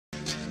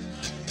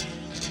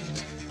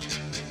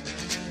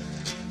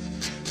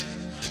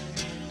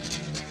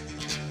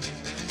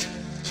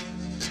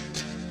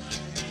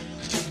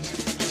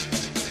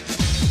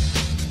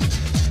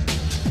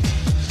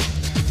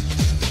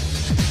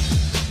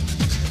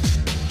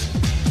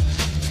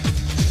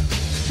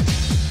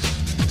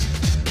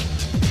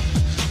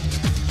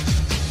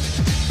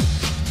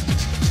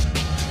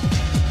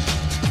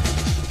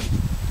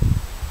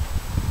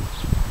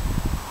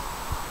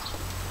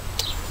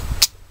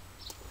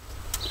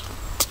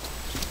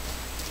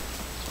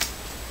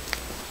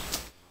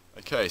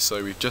Okay,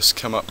 so we've just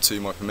come up to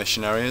my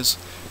permission areas.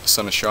 The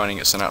sun is shining,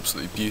 it's an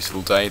absolutely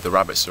beautiful day, the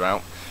rabbits are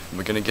out, and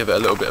we're going to give it a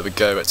little bit of a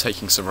go at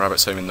taking some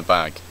rabbits home in the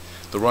bag.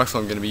 The rifle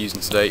I'm going to be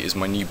using today is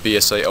my new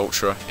BSA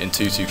Ultra in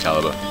 .22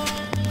 caliber.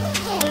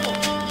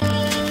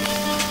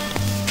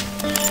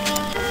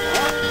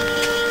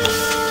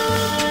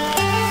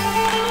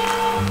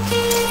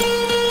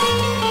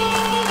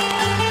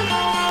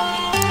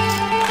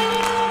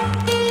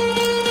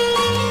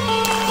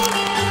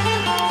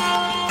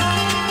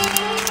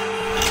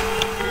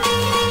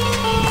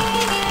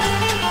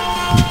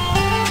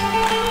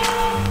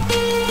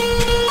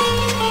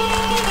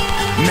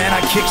 Man,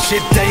 I kick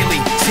shit daily,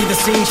 see the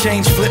scene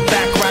change, flip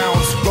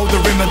backgrounds. Rode the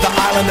rim of the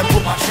island and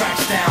put my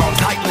tracks down.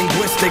 Tight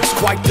linguistics,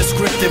 quite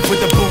descriptive.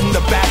 With the boom,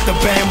 the bat, the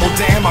bam, well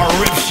damn, I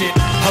rip shit.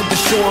 Hug the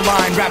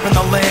shoreline, rapping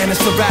the land.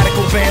 It's the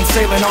radical band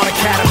sailing on a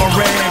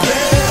catamaran.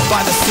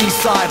 By the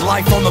seaside,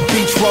 life on the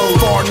beach road.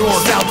 Far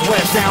north,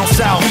 southwest, down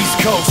south, east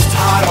coast.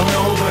 I don't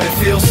know, but it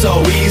feels so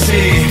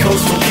easy.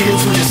 Coastal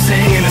kids who just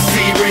sing in the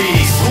sea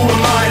breeze. Who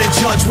am I to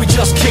judge? We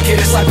just kick it.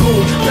 It's like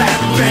boom, bap,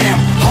 bam,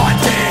 hot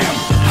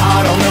damn.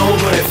 I don't know,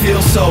 but it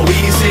feels so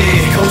easy.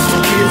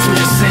 Coastal kids who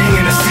just sing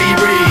in the sea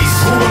breeze.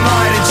 Who am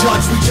I to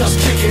judge? We just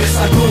kick it. It's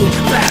like boom,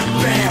 bap,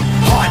 bam,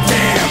 hot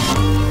damn.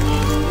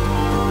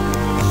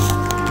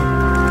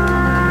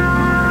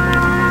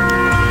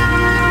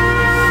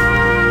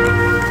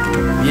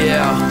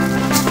 Yeah.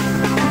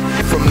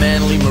 From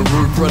Manly,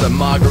 Maroubra to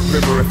Margaret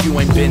River. If you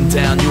ain't been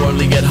down, you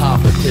only get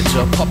half the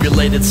picture.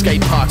 Populated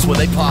skate parks where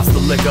they pass the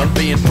liquor.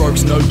 Being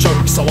broke's no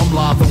joke, so I'm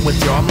laughing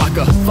with you. I'm like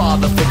a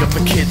father figure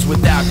for kids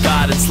without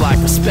guidance. Like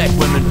respect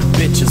women,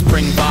 bitches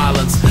bring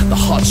violence. The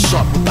hot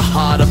shot with the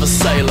heart of a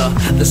sailor.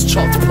 This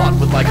chopped pot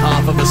with like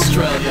half of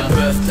Australia.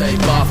 Birthday,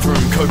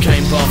 bathroom,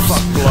 cocaine bum,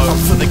 fuck blow. I'm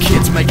for the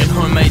kids making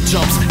homemade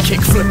jumps.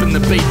 Kick flipping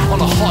the beat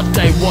on a hot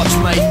day, watch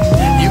mate.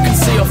 You can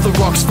see off the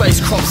rocks, space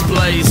crops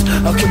blaze.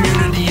 A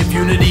community of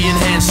unity and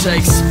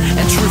handshakes.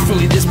 And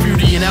truthfully there's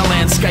beauty in our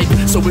landscape.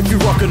 So if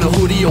you're rocking a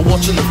hoodie or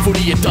watching the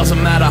footy, it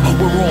doesn't matter,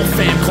 we're all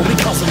fam, call me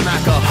Cousin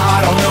Macca.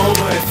 I don't know,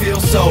 but it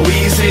feels so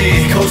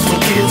easy. Coastal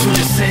kids who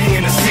just sing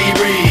in the sea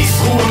breeze.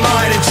 Who am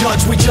I to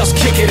judge? We just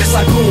kick it. It's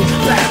like boom,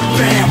 bap,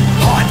 bam,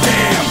 hot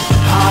damn.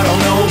 I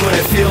don't know, but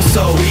it feels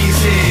so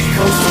easy.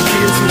 Coastal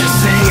kids who just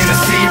sing in the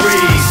sea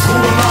breeze. Who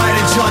am I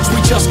to judge? We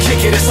just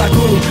kick it. It's like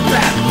boom,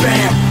 bap,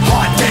 bam,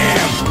 hot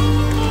damn.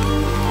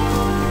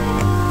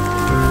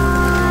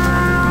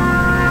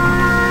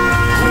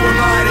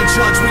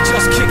 Judge, we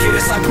just kick it,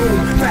 it's like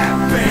boom, bam,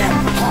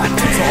 bam, hot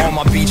damn. To all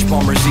my beach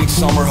bummers each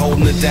summer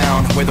holding it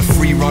down, where the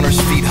free runners'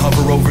 feet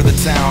hover over the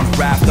town.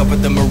 Raft up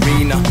at the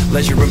marina,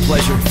 leisure and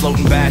pleasure,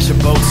 floating bash of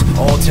boats,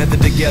 all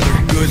tethered together.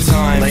 Good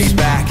time, laid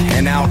back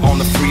and out on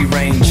the free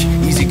range.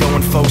 Easy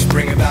going folks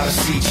bring about a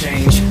sea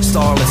change.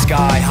 Starlit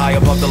sky high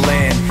above the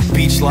land.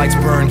 Beach lights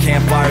burn,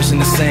 campfires in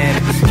the sand.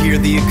 Hear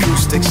the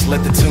acoustics,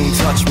 let the tune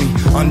touch me.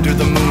 Under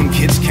the moon,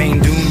 kids cane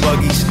dune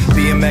buggies.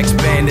 BMX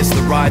bandits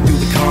that ride through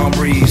the calm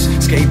breeze.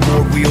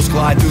 Skateboard wheels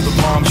glide through the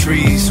palm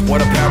trees.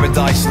 What a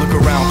paradise, look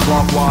around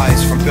clockwise.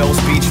 From Bell's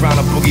Beach round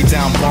a boogie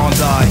down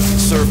Bondi.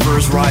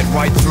 Surfers ride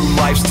right through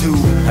life's tube.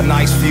 A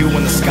nice view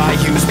when the sky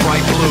hues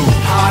bright blue.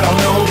 I don't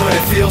know, but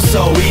it feels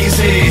so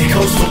easy.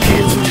 Coastal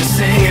kids who just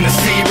sing in the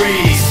sea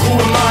breeze. Who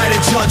am I to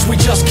judge? We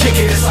just kick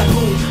it. It's like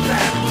boom,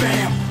 bam,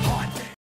 bam.